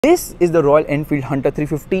This is the Royal Enfield Hunter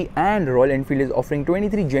 350 and Royal Enfield is offering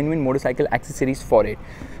 23 genuine motorcycle accessories for it.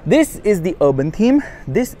 This is the urban theme,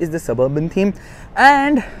 this is the suburban theme,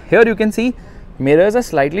 and here you can see mirrors are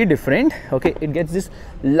slightly different. Okay, it gets this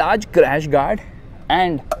large crash guard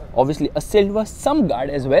and obviously a silver sump guard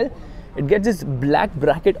as well. It gets this black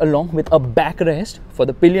bracket along with a backrest for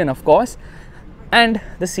the pillion, of course. And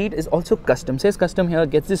the seat is also custom. Says custom here,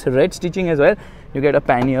 gets this red stitching as well. You get a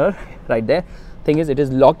pannier right there. Thing is, it is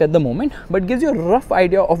locked at the moment, but gives you a rough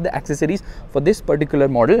idea of the accessories for this particular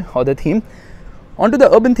model or the theme. Onto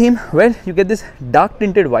the urban theme, where you get this dark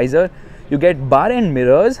tinted visor, you get bar end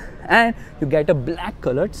mirrors, and you get a black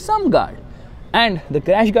colored sump guard. And the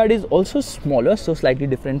crash guard is also smaller, so slightly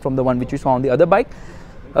different from the one which you saw on the other bike.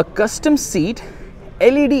 A custom seat,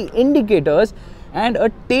 LED indicators, and a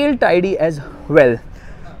tail tidy as well.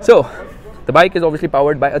 So the bike is obviously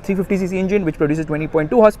powered by a 350cc engine which produces 20.2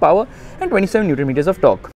 horsepower and 27 Nm of torque.